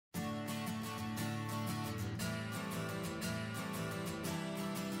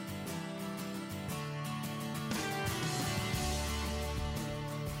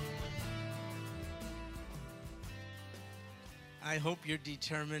I hope you're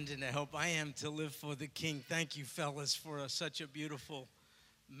determined, and I hope I am, to live for the King. Thank you, fellas, for such a beautiful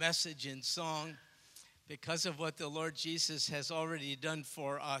message and song. Because of what the Lord Jesus has already done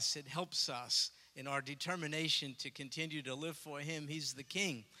for us, it helps us in our determination to continue to live for Him. He's the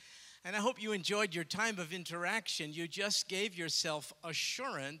King. And I hope you enjoyed your time of interaction. You just gave yourself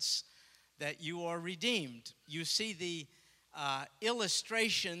assurance that you are redeemed. You see the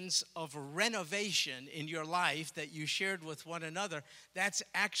illustrations of renovation in your life that you shared with one another. That's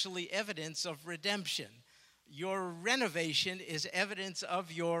actually evidence of redemption. Your renovation is evidence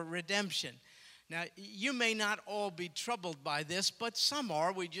of your redemption. Now, you may not all be troubled by this, but some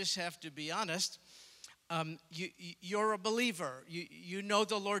are. We just have to be honest. You're a believer. You know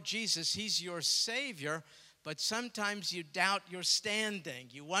the Lord Jesus. He's your Savior, but sometimes you doubt your standing.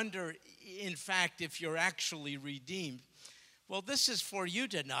 You wonder, in fact, if you're actually redeemed. Well, this is for you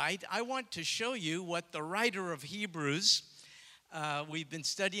tonight. I want to show you what the writer of Hebrews, we've been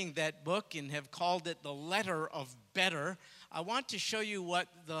studying that book and have called it the letter of better. I want to show you what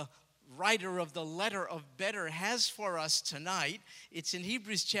the writer of the letter of better has for us tonight. It's in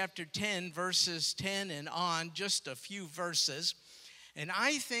Hebrews chapter 10, verses 10 and on, just a few verses. And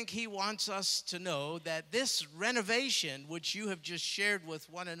I think he wants us to know that this renovation, which you have just shared with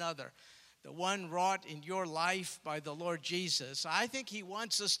one another, the one wrought in your life by the Lord Jesus, I think he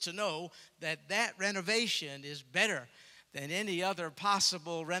wants us to know that that renovation is better than any other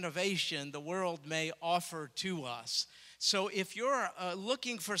possible renovation the world may offer to us. So if you're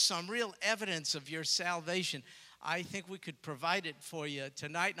looking for some real evidence of your salvation, I think we could provide it for you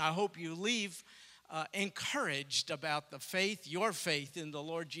tonight. And I hope you leave encouraged about the faith, your faith in the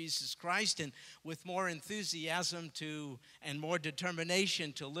Lord Jesus Christ, and with more enthusiasm and more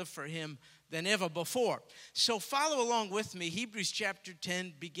determination to live for Him than ever before. So follow along with me, Hebrews chapter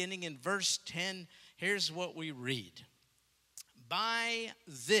 10, beginning in verse 10. Here's what we read. By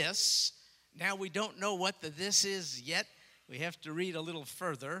this, now we don't know what the this is yet. We have to read a little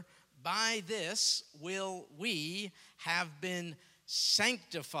further. By this will we have been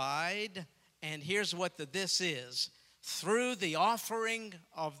sanctified. And here's what the this is. Through the offering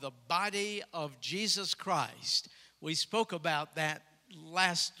of the body of Jesus Christ. We spoke about that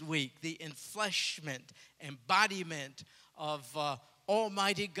last week. The enfleshment, embodiment of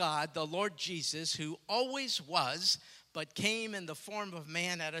Almighty God, the Lord Jesus, who always was, but came in the form of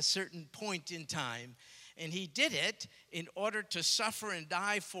man at a certain point in time. And He did it in order to suffer and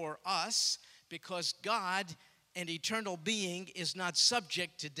die for us, because God, an eternal being, is not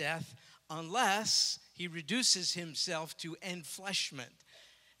subject to death unless He reduces Himself to enfleshment.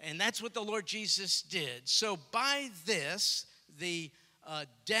 And that's what the Lord Jesus did. So by this, the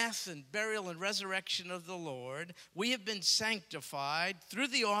death and burial and resurrection of the Lord, we have been sanctified through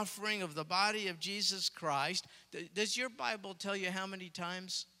the offering of the body of Jesus Christ. Does your Bible tell you how many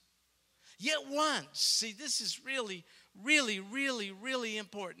times? Yet once. See, this is really, really, really, really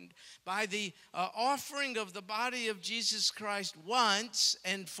important. By the offering of the body of Jesus Christ once,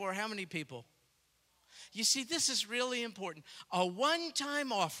 and for how many people? You see, this is really important. A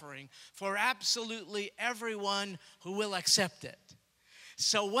one-time offering for absolutely everyone who will accept it.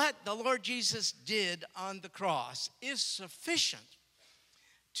 So what the Lord Jesus did on the cross is sufficient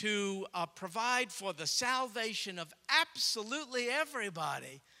to provide for the salvation of absolutely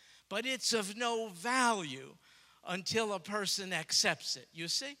everybody, but it's of no value until a person accepts it, you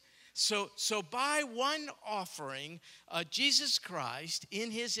see? So by one offering, Jesus Christ, in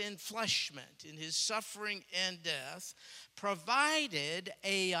His enfleshment, in His suffering and death, provided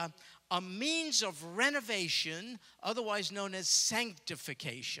a means of renovation, otherwise known as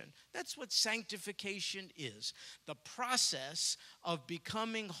sanctification. That's what sanctification is, the process of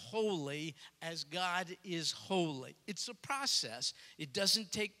becoming holy as God is holy. It's a process. It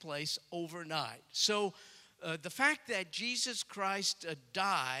doesn't take place overnight. So the fact that Jesus Christ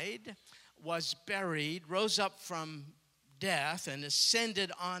died, was buried, rose up from death, and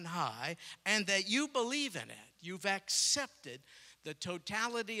ascended on high, and that you believe in it, you've accepted the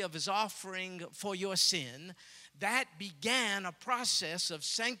totality of His offering for your sin, that began a process of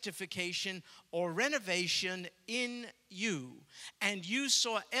sanctification or renovation in you. And you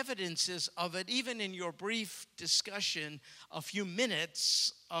saw evidences of it even in your brief discussion a few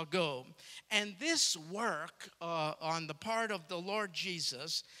minutes ago. And this work on the part of the Lord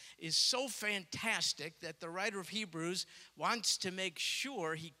Jesus is so fantastic that the writer of Hebrews wants to make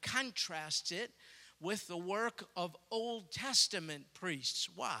sure he contrasts it with the work of Old Testament priests.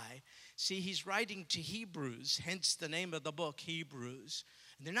 Why? See, he's writing to Hebrews, hence the name of the book, Hebrews.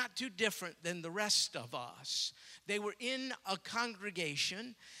 They're not too different than the rest of us. They were in a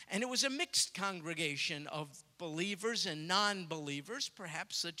congregation, and it was a mixed congregation of believers and non-believers,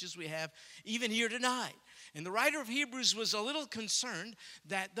 perhaps such as we have even here tonight. And the writer of Hebrews was a little concerned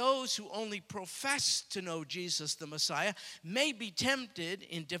that those who only profess to know Jesus the Messiah may be tempted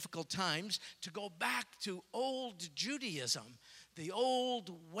in difficult times to go back to old Judaism, the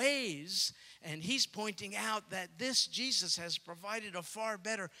old ways. And he's pointing out that this Jesus has provided a far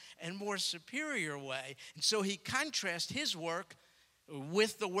better and more superior way. And so he contrasts his work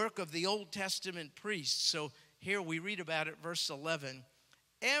with the work of the Old Testament priests. So here we read about it, verse 11.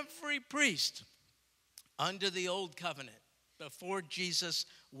 Every priest under the old covenant, before Jesus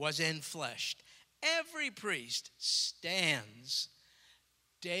was enfleshed, every priest stands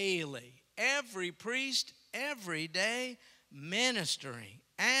daily. Every priest, every day, ministering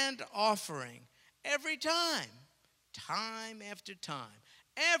and offering every time after time.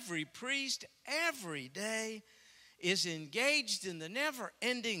 Every priest, every day, is engaged in the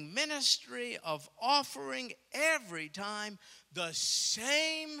never-ending ministry of offering every time the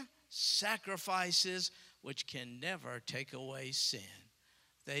same sacrifices which can never take away sin.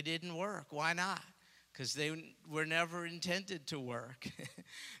 They didn't work. Why not? Because they were never intended to work.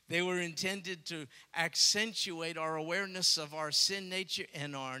 They were intended to accentuate our awareness of our sin nature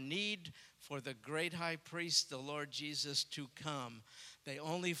and our need for the great high priest, the Lord Jesus, to come. They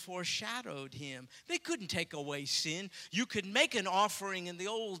only foreshadowed him. They couldn't take away sin. You could make an offering in the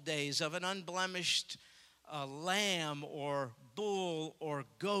old days of an unblemished lamb or bull or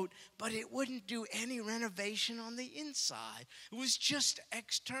goat, but it wouldn't do any renovation on the inside. It was just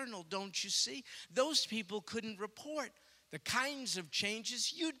external, don't you see? Those people couldn't report the kinds of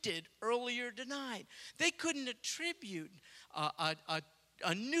changes you did earlier tonight. They couldn't attribute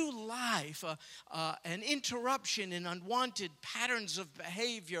a new life, an interruption in unwanted patterns of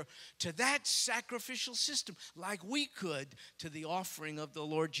behavior to that sacrificial system like we could to the offering of the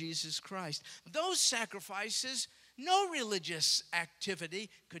Lord Jesus Christ. Those sacrifices, no religious activity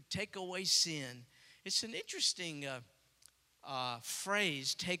could take away sin. It's an interesting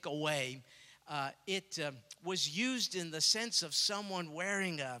phrase, take away. It was used in the sense of someone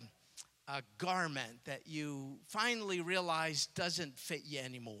wearing a garment that you finally realize doesn't fit you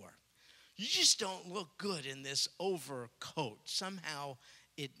anymore. You just don't look good in this overcoat. Somehow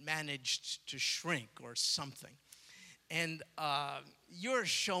it managed to shrink or something. And you're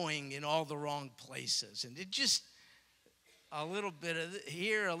showing in all the wrong places. And it just, a little bit of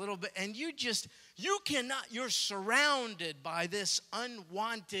here, a little bit. And you cannot, you're surrounded by this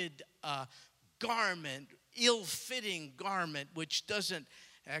unwanted garment, ill-fitting garment, which doesn't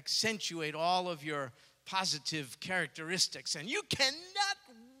accentuate all of your positive characteristics. And you cannot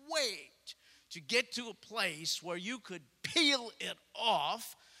wait to get to a place where you could peel it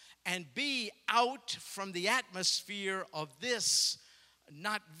off and be out from the atmosphere of this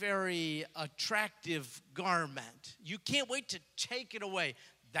not very attractive garment. You can't wait to take it away.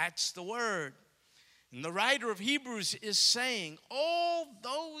 That's the word. And the writer of Hebrews is saying all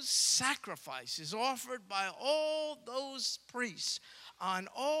those sacrifices offered by all those priests on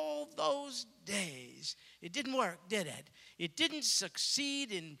all those days, it didn't work, did it? It didn't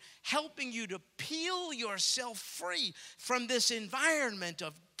succeed in helping you to peel yourself free from this environment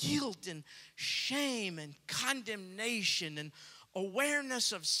of guilt and shame and condemnation and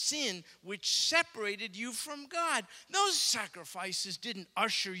awareness of sin which separated you from God. Those sacrifices didn't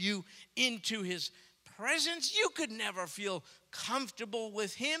usher you into his presence. You could never feel comfortable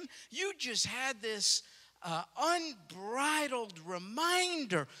with him. You just had this unbridled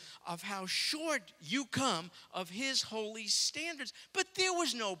reminder of how short you come of his holy standards. But there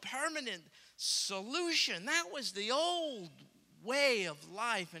was no permanent solution. That was the old way of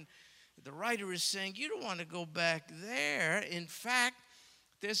life. And the writer is saying, you don't want to go back there. In fact,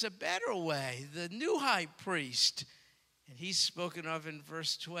 there's a better way. The new high priest, and he's spoken of in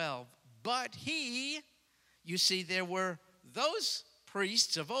verse 12. But he, you see, there were those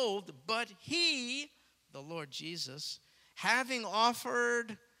priests of old, but he, the Lord Jesus, having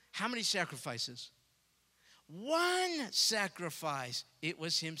offered how many sacrifices? One sacrifice. It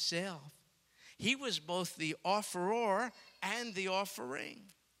was himself. He was both the offerer and the offering.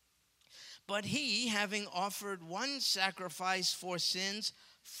 But he, having offered one sacrifice for sins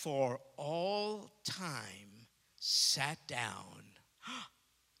for all time, sat down.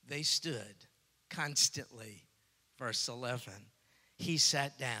 They stood constantly. Verse 11. He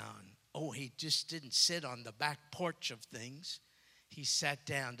sat down. Oh, he just didn't sit on the back porch of things. He sat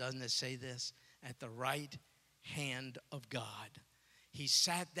down, doesn't it say this? At the right hand of God. He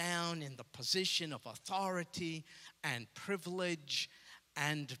sat down in the position of authority and privilege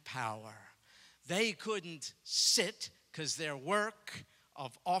and power. They couldn't sit because their work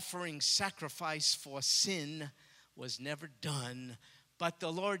of offering sacrifice for sin was never done. But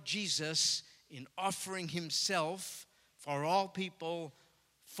the Lord Jesus, in offering himself for all people,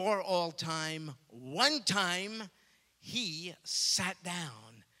 for all time, one time, he sat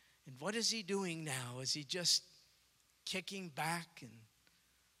down. And what is he doing now? Is he just kicking back and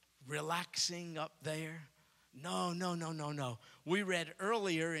relaxing up there? No. We read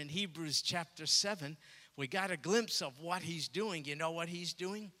earlier in Hebrews chapter 7, we got a glimpse of what he's doing. You know what he's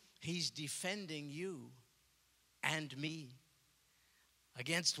doing? He's defending you and me.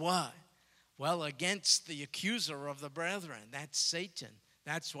 Against what? Well, against the accuser of the brethren. That's Satan.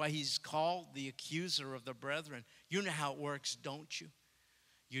 That's why he's called the accuser of the brethren. You know how it works, don't you?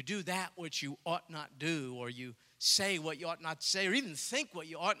 You do that which you ought not do, or you say what you ought not say, or even think what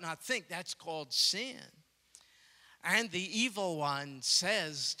you ought not think. That's called sin. And the evil one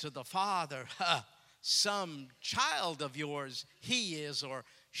says to the father, some child of yours, he is or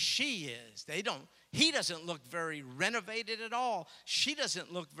she is. He doesn't look very renovated at all. She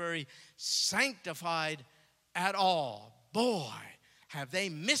doesn't look very sanctified at all. Boy, have they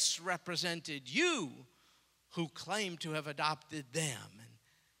misrepresented you who claim to have adopted them. And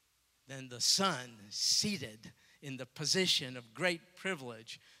then the son, seated in the position of great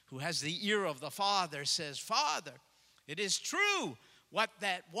privilege, who has the ear of the father, says, Father, it is true what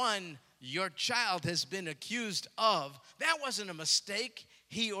that one, your child, has been accused of. That wasn't a mistake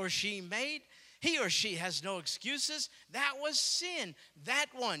he or she made. He or she has no excuses. That was sin. That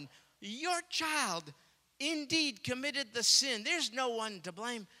one, your child, indeed committed the sin. There's no one to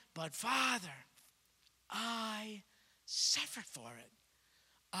blame. But Father, I suffered for it.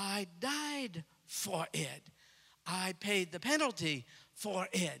 I died for it. I paid the penalty for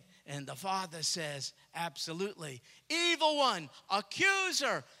it. And the father says, absolutely, evil one,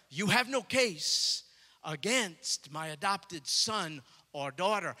 accuser, you have no case against my adopted son or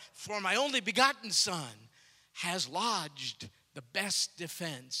daughter. For my only begotten son has lodged the best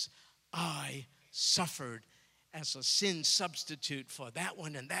defense. I suffered as a sin substitute for that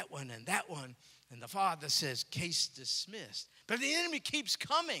one and that one and that one. And the father says, case dismissed. But the enemy keeps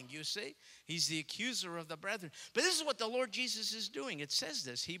coming, you see. He's the accuser of the brethren. But this is what the Lord Jesus is doing. It says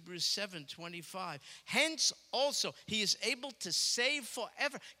this, Hebrews 7:25. Hence also he is able to save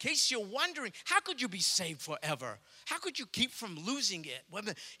forever. In case you're wondering, how could you be saved forever? How could you keep from losing it? Well,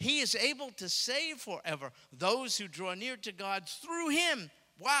 he is able to save forever those who draw near to God through him.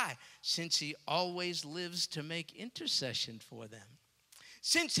 Why? Since he always lives to make intercession for them.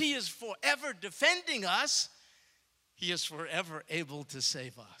 Since he is forever defending us, he is forever able to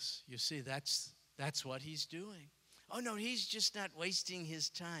save us. You see, that's what he's doing. Oh, no, he's just not wasting his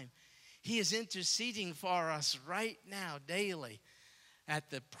time. He is interceding for us right now, daily,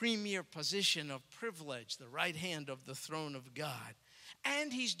 at the premier position of privilege, the right hand of the throne of God.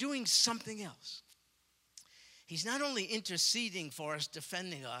 And he's doing something else. He's not only interceding for us,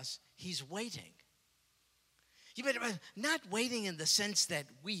 defending us, he's waiting. Not waiting in the sense that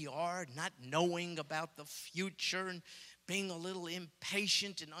we are, not knowing about the future and being a little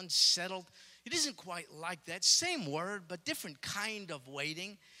impatient and unsettled. It isn't quite like that. Same word, but different kind of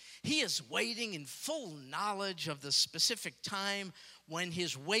waiting. He is waiting in full knowledge of the specific time when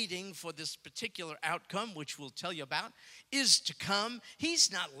his waiting for this particular outcome, which we'll tell you about, is to come.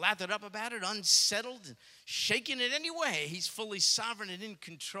 He's not lathered up about it, unsettled, and shaken in any way. He's fully sovereign and in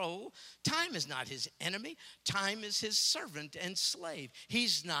control. Time is not his enemy. Time is his servant and slave.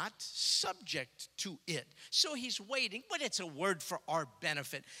 He's not subject to it. So he's waiting, but it's a word for our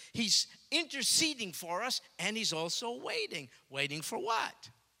benefit. He's interceding for us, and he's also waiting. Waiting for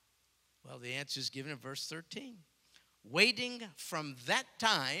what? Well, the answer is given in verse 13. Waiting from that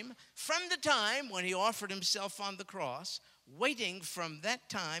time, from the time when he offered himself on the cross, waiting from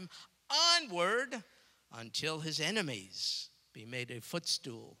that time onward until his enemies be made a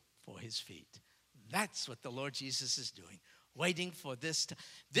footstool for his feet. That's what the Lord Jesus is doing, waiting for this.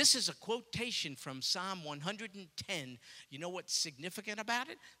 This is a quotation from Psalm 110. You know what's significant about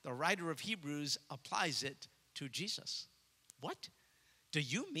it? The writer of Hebrews applies it to Jesus. What? Do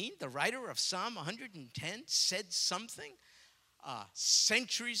you mean the writer of Psalm 110 said something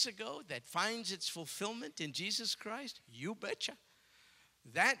centuries ago that finds its fulfillment in Jesus Christ? You betcha.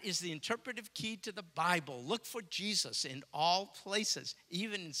 That is the interpretive key to the Bible. Look for Jesus in all places,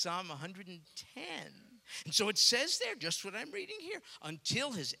 even in Psalm 110. And so it says there, just what I'm reading here,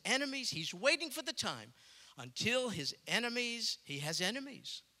 until his enemies, he's waiting for the time, until his enemies, he has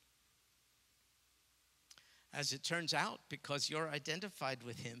enemies. As it turns out, because you're identified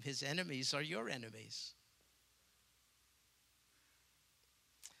with him, his enemies are your enemies.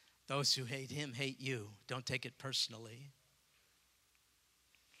 Those who hate him hate you. Don't take it personally.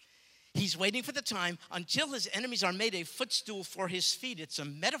 He's waiting for the time until his enemies are made a footstool for his feet. It's a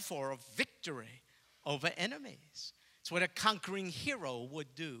metaphor of victory over enemies. It's what a conquering hero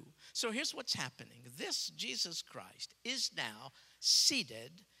would do. So here's what's happening. This Jesus Christ is now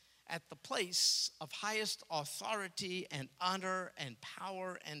seated at the place of highest authority and honor and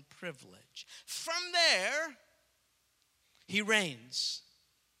power and privilege. From there, he reigns,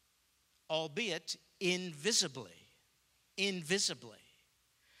 albeit invisibly. Invisibly.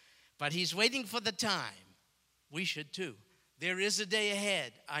 But he's waiting for the time. We should too. There is a day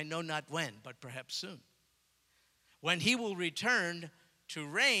ahead. I know not when, but perhaps soon, when he will return to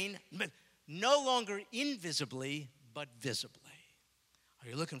reign, no longer invisibly, but visibly. Are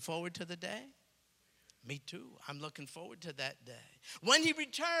you looking forward to the day? Me too. I'm looking forward to that day. When he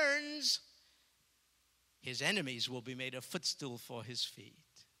returns, his enemies will be made a footstool for his feet.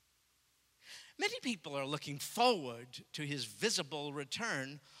 Many people are looking forward to his visible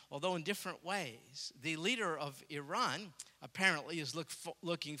return, although in different ways. The leader of Iran apparently is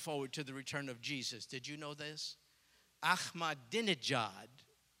looking forward to the return of Jesus. Did you know this? Ahmadinejad,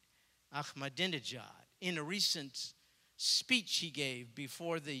 in a recent speech he gave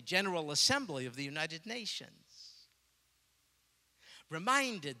before the General Assembly of the United Nations,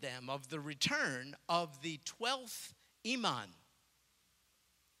 reminded them of the return of the 12th Imam,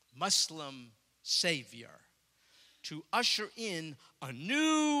 Muslim Savior, to usher in a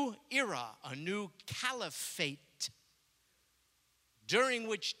new era, a new caliphate, during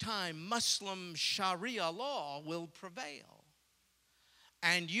which time Muslim Sharia law will prevail.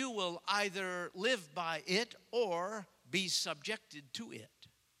 And you will either live by it or be subjected to it.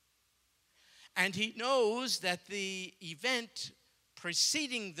 And he knows that the event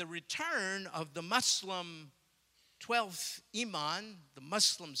preceding the return of the Muslim 12th Imam, the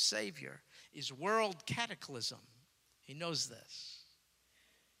Muslim Savior, is world cataclysm. He knows this.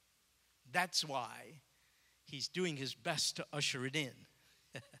 That's why he's doing his best to usher it in.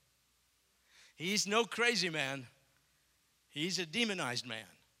 He's no crazy man. He's a demonized man.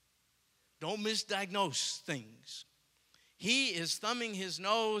 Don't misdiagnose things. He is thumbing his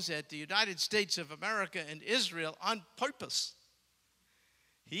nose at the United States of America and Israel on purpose.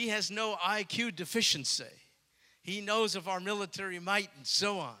 He has no IQ deficiency. He knows of our military might and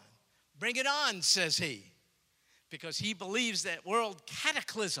so on. Bring it on, says he, because he believes that world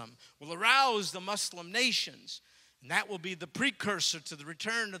cataclysm will arouse the Muslim nations, and that will be the precursor to the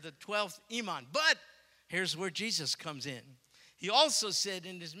return of the 12th Imam. But here's where Jesus comes in. He also said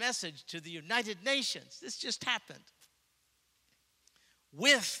in his message to the United Nations, this just happened,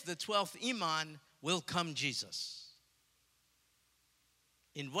 with the 12th Imam will come Jesus.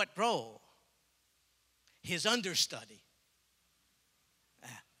 In what role? His understudy.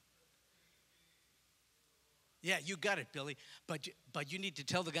 Yeah, you got it, Billy. But you need to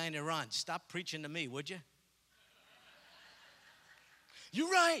tell the guy in Iran, stop preaching to me, would you? You're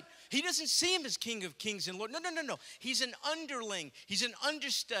right. He doesn't see him as King of Kings and Lord. No. He's an underling. He's an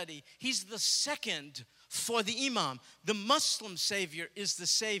understudy. He's the second for the Imam. The Muslim Savior is the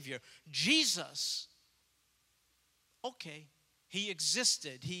Savior. Jesus, okay, he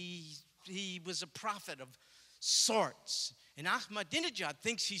existed. He was a prophet of sorts. And Ahmadinejad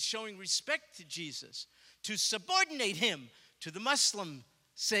thinks he's showing respect to Jesus, to subordinate him to the Muslim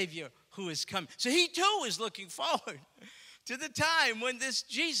Savior who is coming. So he too is looking forward to the time when this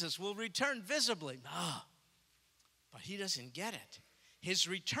Jesus will return visibly. But he doesn't get it. His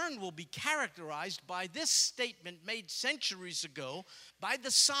return will be characterized by this statement made centuries ago by the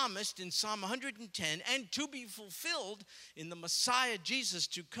psalmist in Psalm 110, and to be fulfilled in the Messiah Jesus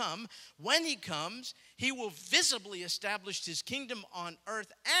to come. When he comes, he will visibly establish his kingdom on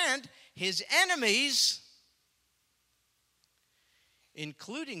earth, and his enemies,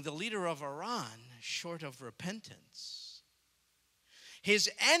 including the leader of Iran, short of repentance, his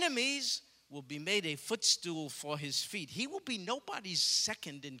enemies will be made a footstool for his feet. He will be nobody's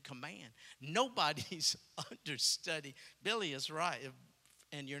second in command, nobody's understudy. Billy is right,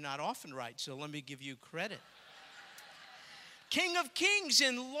 and you're not often right, so let me give you credit. King of kings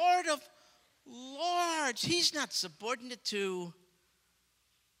and Lord of lords. He's not subordinate to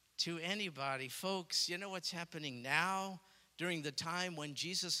anybody. Folks, you know what's happening now during the time when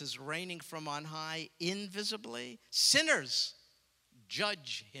Jesus is reigning from on high invisibly? Sinners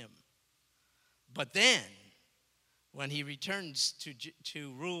judge him. But then, when he returns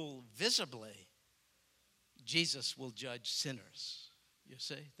to rule visibly, Jesus will judge sinners. You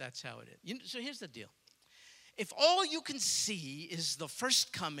see, that's how it is. So here's the deal. If all you can see is the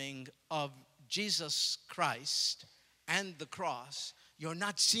first coming of Jesus Christ and the cross, you're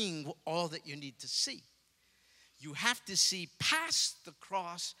not seeing all that you need to see. You have to see past the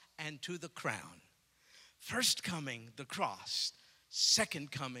cross and to the crown. First coming, the cross.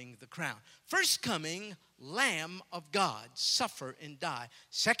 Second coming, the crown. First coming, Lamb of God, suffer and die.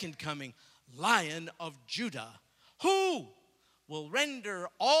 Second coming, Lion of Judah, who will render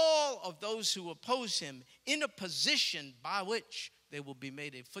all of those who oppose him in a position by which they will be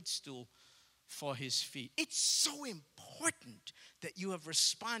made a footstool for his feet. It's so important that you have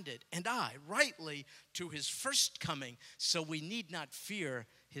responded, and I, rightly, to his first coming, so we need not fear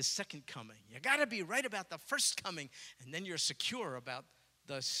his second coming. You got to be right about the first coming, and then you're secure about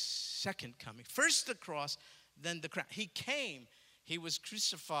the second coming. First the cross, then the crown. He came, he was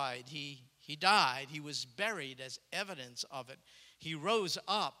crucified, he died, he was buried as evidence of it. He rose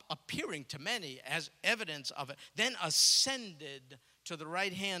up, appearing to many as evidence of it, then ascended to the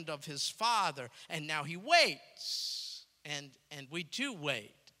right hand of his Father, and now he waits, and we too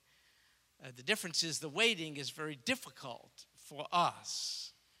wait. The difference is the waiting is very difficult for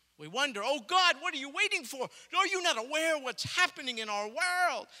us. We wonder, oh God, what are you waiting for? Are you not aware of what's happening in our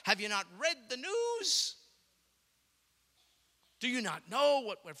world? Have you not read the news? Do you not know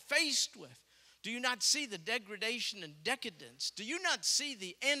what we're faced with? Do you not see the degradation and decadence? Do you not see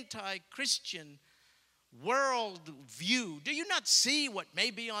the anti-Christian world view? Do you not see what may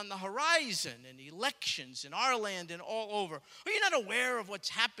be on the horizon in elections in our land and all over? Are you not aware of what's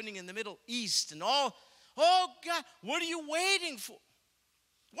happening in the Middle East and all? Oh God, what are you waiting for?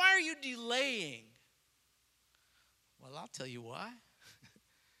 Why are you delaying? Well, I'll tell you why.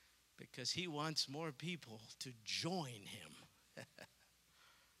 Because he wants more people to join him.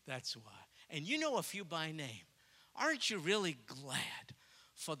 That's why. And you know a few by name. Aren't you really glad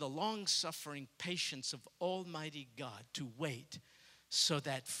for the long-suffering patience of Almighty God to wait so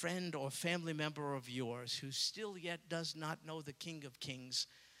that friend or family member of yours who still yet does not know the King of Kings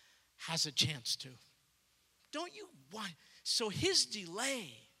has a chance to? Don't you want? So his delay,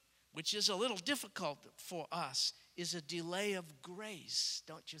 which is a little difficult for us, is a delay of grace,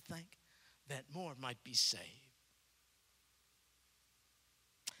 don't you think? That more might be saved.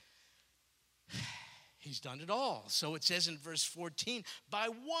 He's done it all. So it says in verse 14, by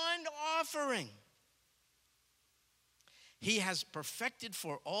one offering, he has perfected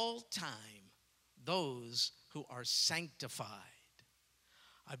for all time those who are sanctified.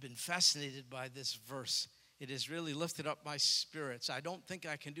 I've been fascinated by this verse. It has really lifted up my spirits. I don't think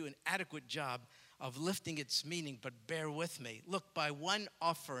I can do an adequate job of lifting its meaning, but bear with me. Look, by one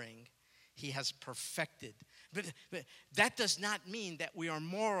offering, he has perfected. But that does not mean that we are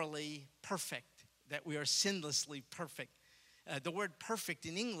morally perfect, that we are sinlessly perfect. The word perfect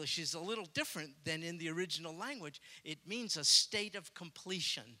in English is a little different than in the original language. It means a state of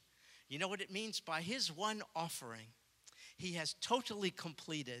completion. You know what it means? By his one offering, he has totally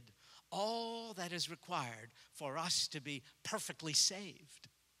completed all that is required for us to be perfectly saved.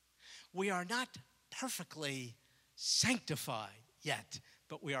 We are not perfectly sanctified yet,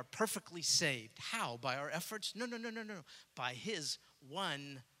 but we are perfectly saved. How? By our efforts? No. By his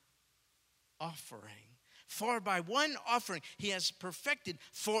one offering. For by one offering he has perfected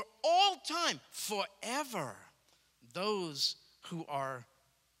for all time, forever, those who are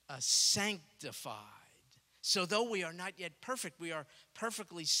sanctified. So though we are not yet perfect, we are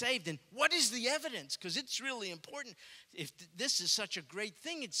perfectly saved. And what is the evidence? Because it's really important. If this is such a great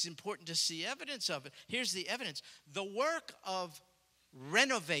thing, it's important to see evidence of it. Here's the evidence. The work of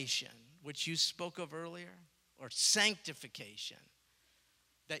renovation, which you spoke of earlier, or sanctification,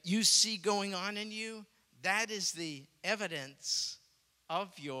 that you see going on in you, that is the evidence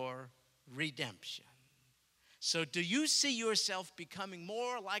of your redemption. So do you see yourself becoming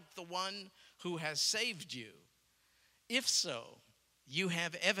more like the one who has saved you? If so, you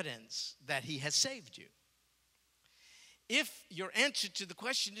have evidence that he has saved you. If your answer to the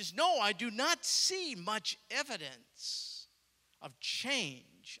question is no, I do not see much evidence of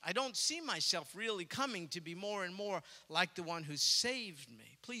change, I don't see myself really coming to be more and more like the one who saved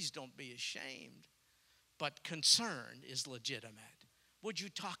me, please don't be ashamed. But concern is legitimate. Would you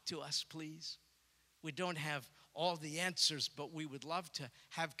talk to us, please? We don't have all the answers, but we would love to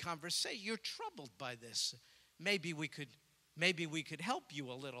have conversation. You're troubled by this. Maybe we could help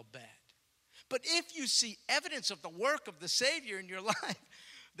you a little bit. But if you see evidence of the work of the Savior in your life,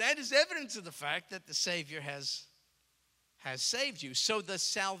 that is evidence of the fact that the Savior has saved you. So the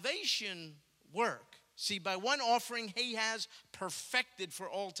salvation work, see, by one offering he has perfected for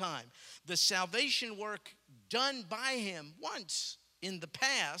all time. The salvation work done by him once in the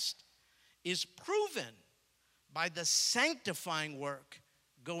past is proven by the sanctifying work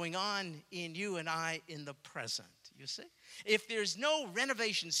going on in you and I in the present, you see? If there's no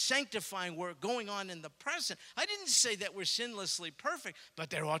renovation, sanctifying work going on in the present, I didn't say that we're sinlessly perfect, but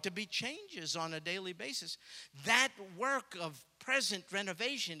there ought to be changes on a daily basis. That work of present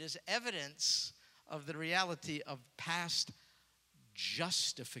renovation is evidence of the reality of past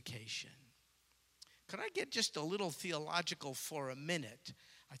justification. Could I get just a little theological for a minute?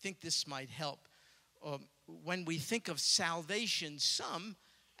 I think this might help. When we think of salvation, some,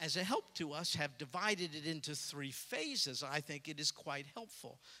 as a help to us, have divided it into 3 phases. I think it is quite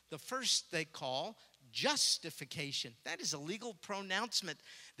helpful. The first they call justification. That is a legal pronouncement.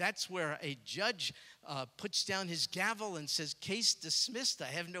 That's where a judge puts down his gavel and says, case dismissed. I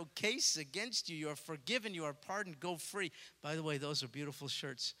have no case against you. You are forgiven. You are pardoned. Go free. By the way, those are beautiful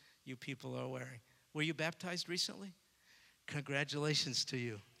shirts you people are wearing. Were you baptized recently? Congratulations to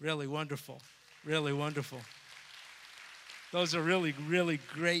you. Really wonderful. Really wonderful. Those are really, really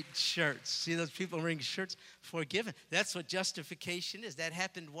great shirts. See those people wearing shirts? Forgiven. That's what justification is. That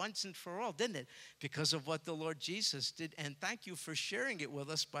happened once and for all, didn't it? Because of what the Lord Jesus did. And thank you for sharing it with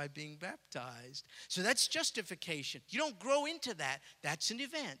us by being baptized. So that's justification. You don't grow into that. That's an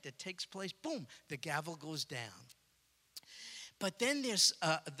event that takes place. Boom, the gavel goes down. But then there's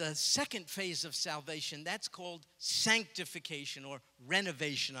the second phase of salvation. That's called sanctification or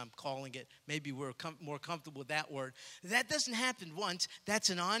renovation, I'm calling it. Maybe we're more comfortable with that word. That doesn't happen once. That's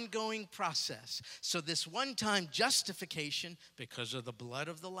an ongoing process. So this one-time justification, because of the blood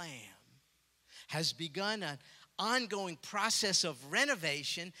of the Lamb, has begun an ongoing process of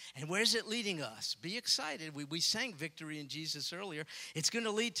renovation. And where's it leading us? Be excited. We sang Victory in Jesus earlier. It's going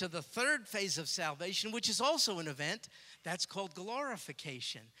to lead to the third phase of salvation, which is also an event. That's called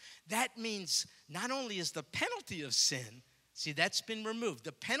glorification. That means not only is the penalty of sin, see, that's been removed.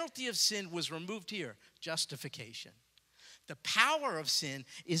 The penalty of sin was removed here, justification. The power of sin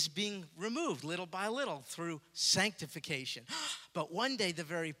is being removed little by little through sanctification. But one day, the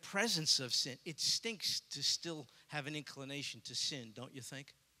very presence of sin, it stinks to still have an inclination to sin, don't you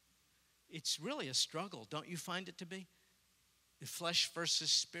think? It's really a struggle, don't you find it to be? The flesh versus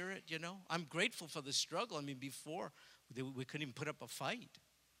spirit, you know? I'm grateful for the struggle. I mean, before, we couldn't even put up a fight.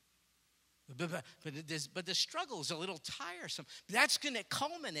 But the struggle is a little tiresome. That's going to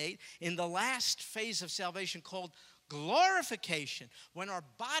culminate in the last phase of salvation called glorification, when our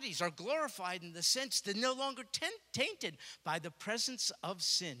bodies are glorified in the sense they're no longer tainted by the presence of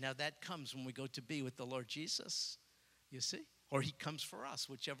sin. Now that comes when we go to be with the Lord Jesus, you see? Or he comes for us,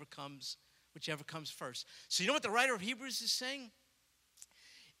 whichever comes first. So you know what the writer of Hebrews is saying?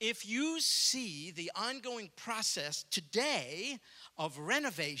 If you see the ongoing process today of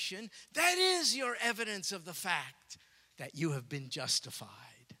renovation, that is your evidence of the fact that you have been justified,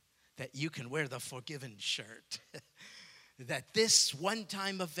 that you can wear the forgiven shirt, that this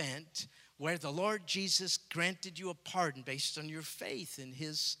one-time event where the Lord Jesus granted you a pardon based on your faith in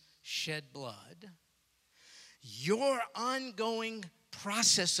his shed blood, your ongoing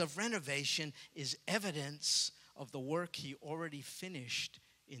process of renovation is evidence of the work he already finished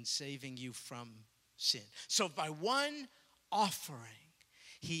in saving you from sin. So by one offering,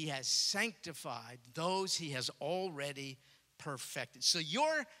 he has sanctified those he has already perfected. So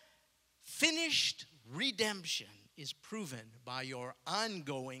your finished redemption is proven by your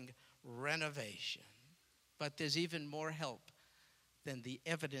ongoing renovation. But there's even more help than the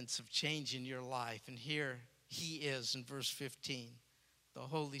evidence of change in your life. And here he is in verse 15. The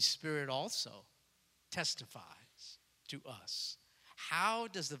Holy Spirit also testifies to us. How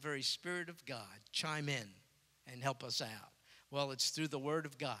does the very Spirit of God chime in and help us out? Well, it's through the Word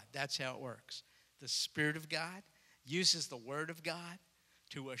of God. That's how it works. The Spirit of God uses the Word of God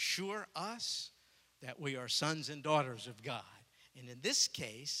to assure us that we are sons and daughters of God. And in this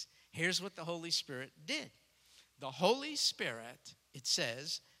case, here's what the Holy Spirit did. The Holy Spirit, it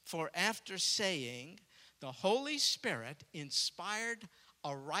says, for after saying, the Holy Spirit inspired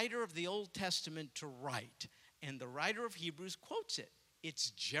a writer of the Old Testament to write. And the writer of Hebrews quotes it.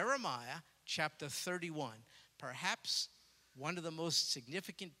 It's Jeremiah chapter 31, perhaps one of the most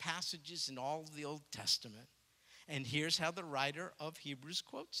significant passages in all of the Old Testament. And here's how the writer of Hebrews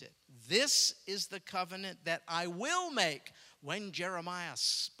quotes it. This is the covenant that I will make. When Jeremiah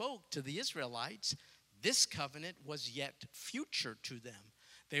spoke to the Israelites, this covenant was yet future to them.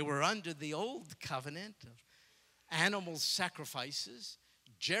 They were under the old covenant of animal sacrifices.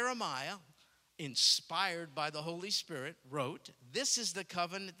 Jeremiah, inspired by the Holy Spirit, wrote, this is the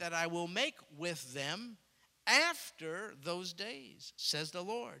covenant that I will make with them after those days, says the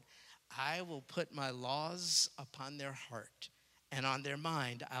Lord. I will put my laws upon their heart, and on their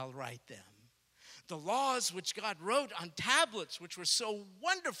mind I'll write them. The laws which God wrote on tablets, which were so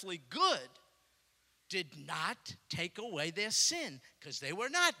wonderfully good, did not take away their sin, because they were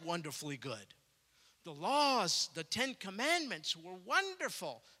not wonderfully good. The laws, the 10 Commandments, were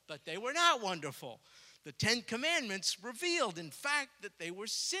wonderful, but they were not wonderful. The 10 Commandments revealed, in fact, that they were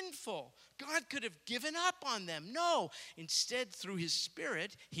sinful. God could have given up on them. No. Instead, through his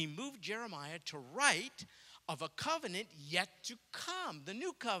Spirit, he moved Jeremiah to write of a covenant yet to come, the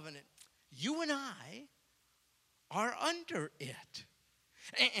new covenant. You and I are under it.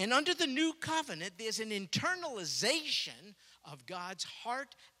 And under the new covenant, there's an internalization of God's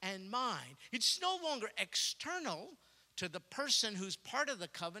heart and mind. It's no longer external to the person who's part of the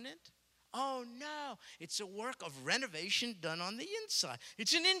covenant. Oh, no. It's a work of renovation done on the inside.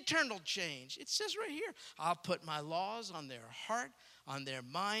 It's an internal change. It says right here, I'll put my laws on their heart, on their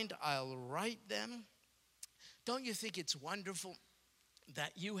mind. I'll write them. Don't you think it's wonderful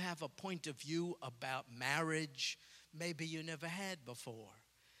that you have a point of view about marriage maybe you never had before?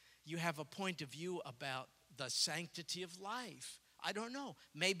 You have a point of view about the sanctity of life. I don't know.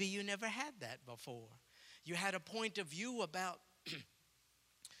 Maybe you never had that before. You had a point of view about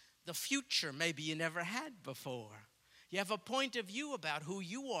the future maybe you never had before. You have a point of view about who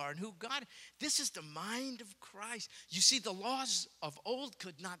you are and who God. This is the mind of Christ. You see, the laws of old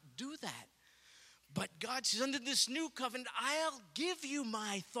could not do that. But God says, under this new covenant, I'll give you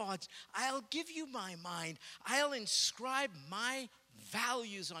my thoughts. I'll give you my mind. I'll inscribe my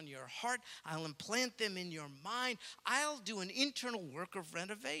values on your heart. I'll implant them in your mind. I'll do an internal work of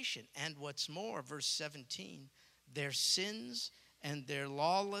renovation. And what's more, verse 17, their sins and their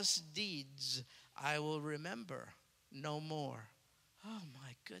lawless deeds I will remember no more. Oh,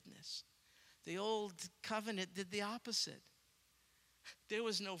 my goodness. The old covenant did the opposite. There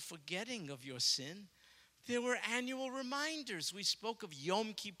was no forgetting of your sin. There were annual reminders. We spoke of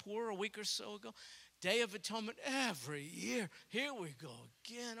Yom Kippur a week or so ago. Day of Atonement every year. Here we go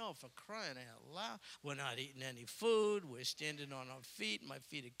again. Oh, for crying out loud. We're not eating any food. We're standing on our feet. My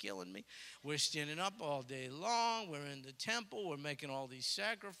feet are killing me. We're standing up all day long. We're in the temple. We're making all these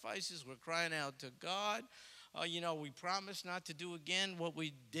sacrifices. We're crying out to God. We promise not to do again what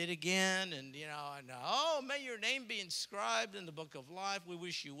we did again. And, may your name be inscribed in the book of life. We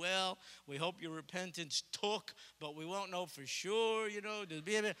wish you well. We hope your repentance took, but we won't know for sure,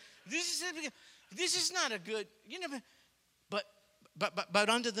 This is not a good, but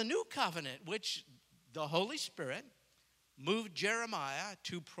under the new covenant, which the Holy Spirit moved Jeremiah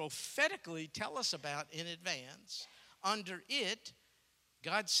to prophetically tell us about in advance, under it,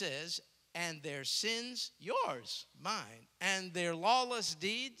 God says, and their sins, yours, mine, and their lawless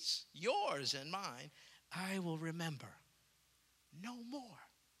deeds, yours and mine, I will remember no more.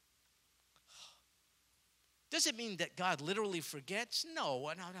 Does it mean that God literally forgets?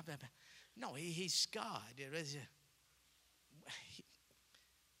 No. No, he's God.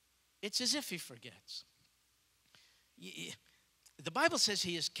 It's as if he forgets. The Bible says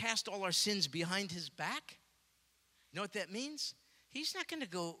he has cast all our sins behind his back. You know what that means? He's not going to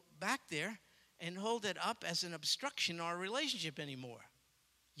go back there and hold it up as an obstruction in our relationship anymore.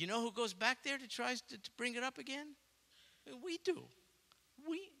 You know who goes back there to try to bring it up again? We do.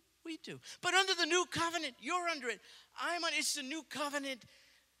 We do. But under the new covenant, you're under it. It's the new covenant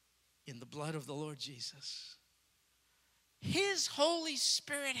in the blood of the Lord Jesus. His Holy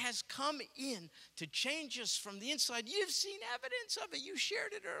Spirit has come in to change us from the inside. You've seen evidence of it. You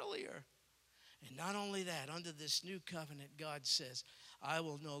shared it earlier. And not only that, under this new covenant, God says, I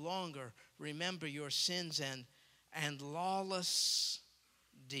will no longer remember your sins and lawless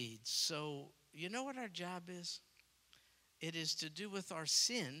deeds. So, you know what our job is? It is to do with our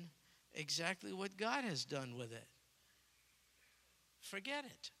sin exactly what God has done with it. Forget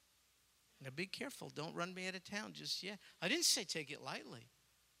it. Now be careful. Don't run me out of town just yet. I didn't say take it lightly.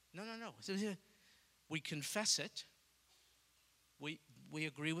 No. We confess it. We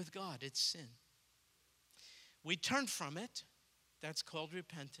agree with God. It's sin. We turn from it. That's called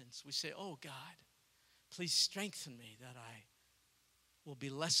repentance. We say, oh God, please strengthen me that I will be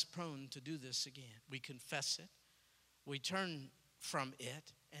less prone to do this again. We confess it. We turn from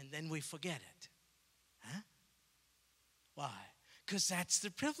it, and then we forget it. Huh? Why? Because that's the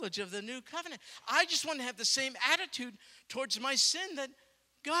privilege of the new covenant. I just want to have the same attitude towards my sin that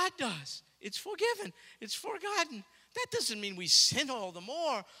God does. It's forgiven. It's forgotten. That doesn't mean we sin all the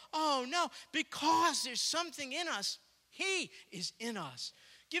more. Oh, no. Because there's something in us. He is in us,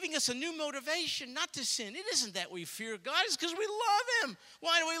 giving us a new motivation not to sin. It isn't that we fear God. It's because we love him.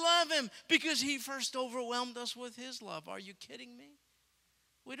 Why do we love him? Because he first overwhelmed us with his love. Are you kidding me?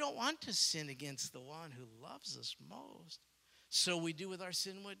 We don't want to sin against the one who loves us most. So we do with our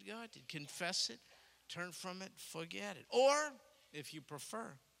sin what God did. Confess it. turn from it, forget it. Or, if you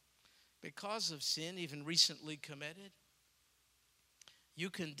prefer, because of sin, even recently committed, you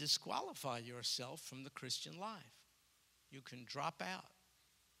can disqualify yourself from the Christian life. You can drop out.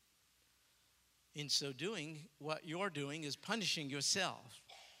 In so doing, what you're doing is punishing yourself.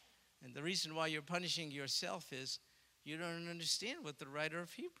 And the reason why you're punishing yourself is you don't understand what the writer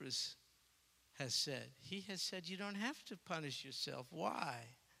of Hebrews has said. He has said you don't have to punish yourself. Why?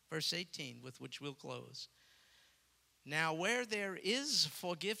 Verse 18, with which we'll close. Now, where there is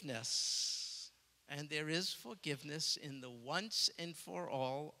forgiveness, and there is forgiveness in the once and for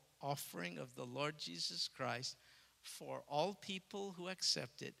all offering of the Lord Jesus Christ for all people who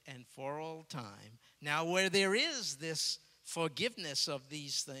accept it and for all time. Now, where there is this forgiveness of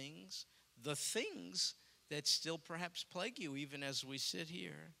these things, the things that still perhaps plague you even as we sit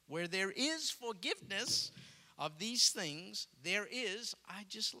here, where there is forgiveness of these things, there is, I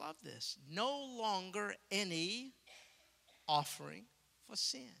just love this, no longer any offering for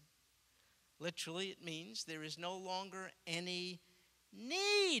sin. Literally, it means there is no longer any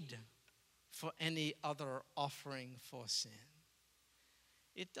need for any other offering for sin.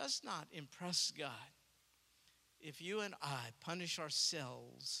 It does not impress God if you and I punish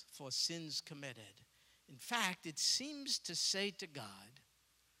ourselves for sins committed. In fact, it seems to say to God,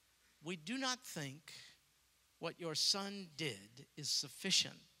 we do not think what your Son did is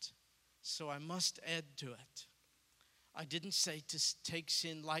sufficient, so I must add to it. I didn't say to take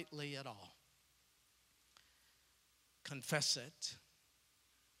sin lightly at all. Confess it.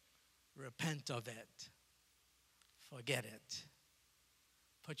 Repent of it. Forget it.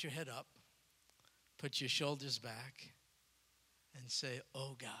 Put your head up. Put your shoulders back and say,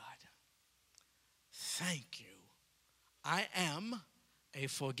 oh God, thank you. I am a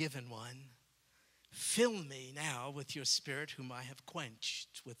forgiven one. Fill me now with your Spirit whom I have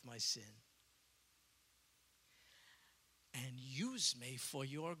quenched with my sin. And use me for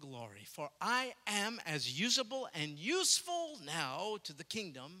your glory. For I am as usable and useful now to the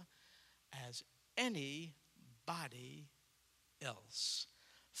kingdom as anybody else.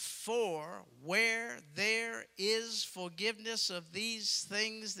 For where there is forgiveness of these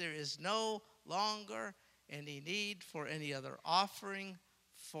things, there is no longer any need for any other offering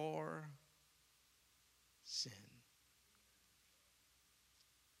for sin.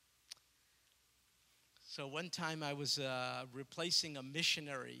 So one time I was replacing a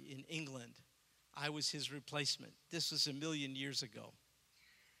missionary in England. I was his replacement. This was 1,000,000 years ago.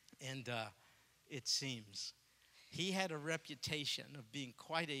 And it seems he had a reputation of being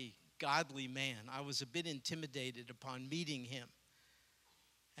quite a godly man. I was a bit intimidated upon meeting him.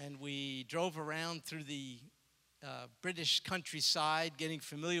 And we drove around through the British countryside, getting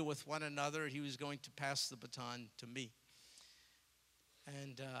familiar with one another. He was going to pass the baton to me.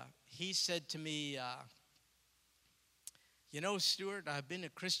 And he said to me, you know, Stuart, I've been a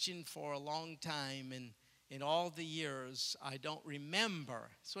Christian for a long time, and in all the years, I don't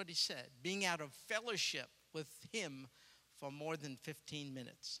remember, that's what he said, being out of fellowship with him for more than 15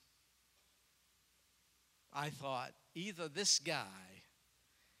 minutes. I thought, either this guy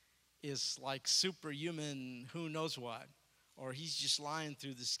is like superhuman, who knows what, or he's just lying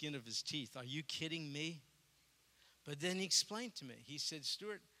through the skin of his teeth. Are you kidding me? But then he explained to me. He said,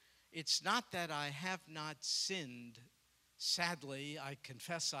 Stuart, it's not that I have not sinned. Sadly, I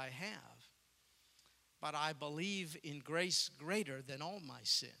confess I have. But I believe in grace greater than all my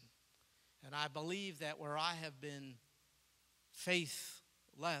sin. And I believe that where I have been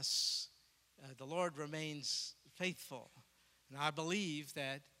faithless, the Lord remains faithful. And I believe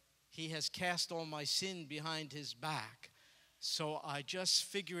that he has cast all my sin behind his back. So I just,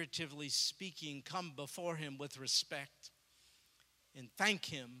 figuratively speaking, come before him with respect and thank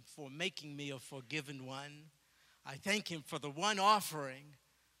him for making me a forgiven one. I thank him for the one offering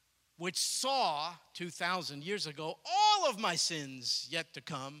which saw 2,000 years ago all of my sins yet to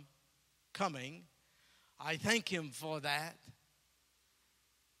coming. I thank him for that.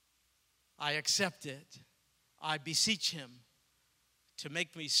 I accept it. I beseech him to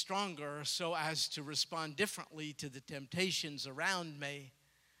make me stronger so as to respond differently to the temptations around me.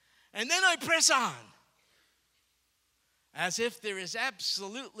 And then I press on as if there is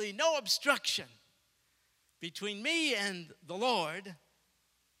absolutely no obstruction between me and the Lord,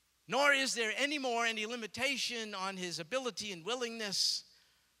 nor is there anymore any limitation on his ability and willingness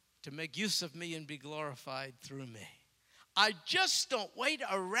to make use of me and be glorified through me. I just don't wait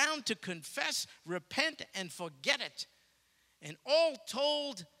around to confess, repent, and forget it. And all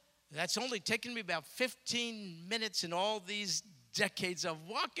told, that's only taken me about 15 minutes in all these decades of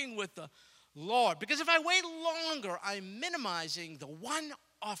walking with the Lord. Because if I wait longer, I'm minimizing the one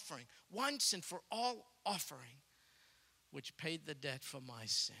offering, once and for all offering, which paid the debt for my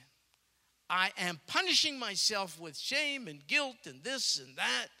sin. I am punishing myself with shame and guilt and this and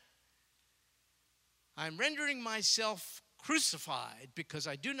that. I'm rendering myself crucified because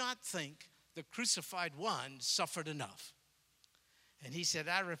I do not think the crucified one suffered enough. And he said,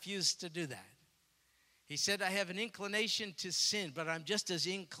 I refuse to do that. He said, I have an inclination to sin, but I'm just as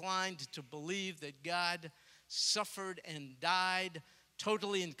inclined to believe that God suffered and died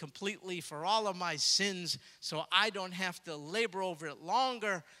totally and completely for all of my sins, so I don't have to labor over it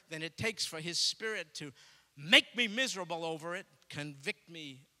longer than it takes for his Spirit to make me miserable over it, convict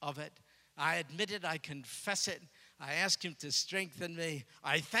me of it. I admit it, I confess it. I ask him to strengthen me.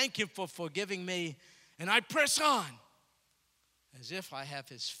 I thank him for forgiving me, and I press on as if I have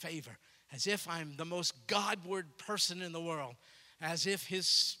his favor, as if I'm the most Godward person in the world, as if his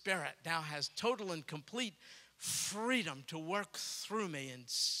Spirit now has total and complete freedom to work through me in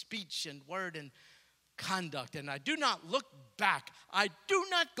speech and word and conduct. And I do not look back. I do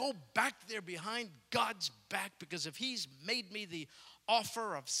not go back there behind God's back, because if he's made me the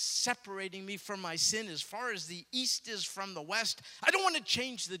offer of separating me from my sin as far as the east is from the west, I don't want to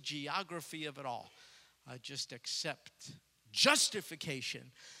change the geography of it all. I just accept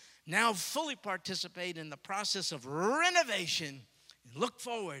justification, now fully participate in the process of renovation, and look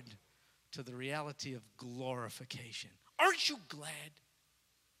forward to the reality of glorification. Aren't you glad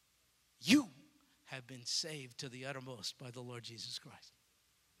you have been saved to the uttermost by the Lord Jesus Christ?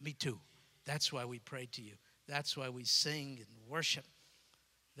 Me too. That's why we pray to you. That's why we sing and worship.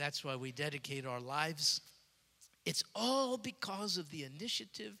 That's why we dedicate our lives. It's all because of the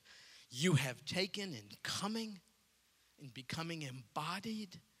initiative you have taken in coming, in becoming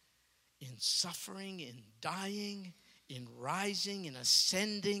embodied, in suffering, in dying, in rising, in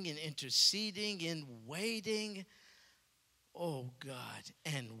ascending, in interceding, in waiting. Oh God,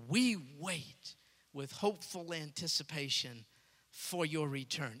 and we wait with hopeful anticipation for your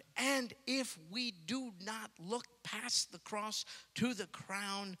return. And if we do not look past the cross to the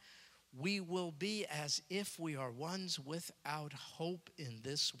crown, we will be as if we are ones without hope in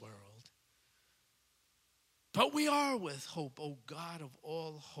this world. But we are with hope, O God of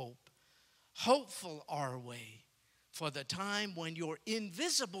all hope. Hopeful are we for the time when your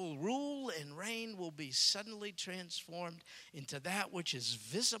invisible rule and reign will be suddenly transformed into that which is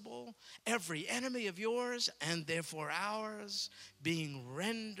visible, every enemy of yours and therefore ours being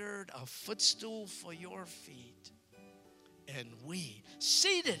rendered a footstool for your feet. And we,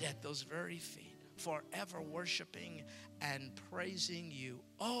 seated at those very feet, forever worshiping and praising you.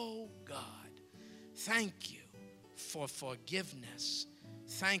 Oh God, thank you for forgiveness.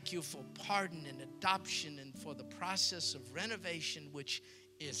 Thank you for pardon and adoption, and for the process of renovation, which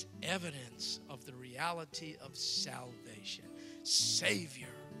is evidence of the reality of salvation. Savior,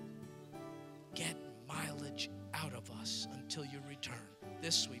 get mileage out of us until you return.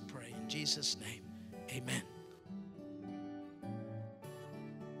 This we pray in Jesus' name. Amen.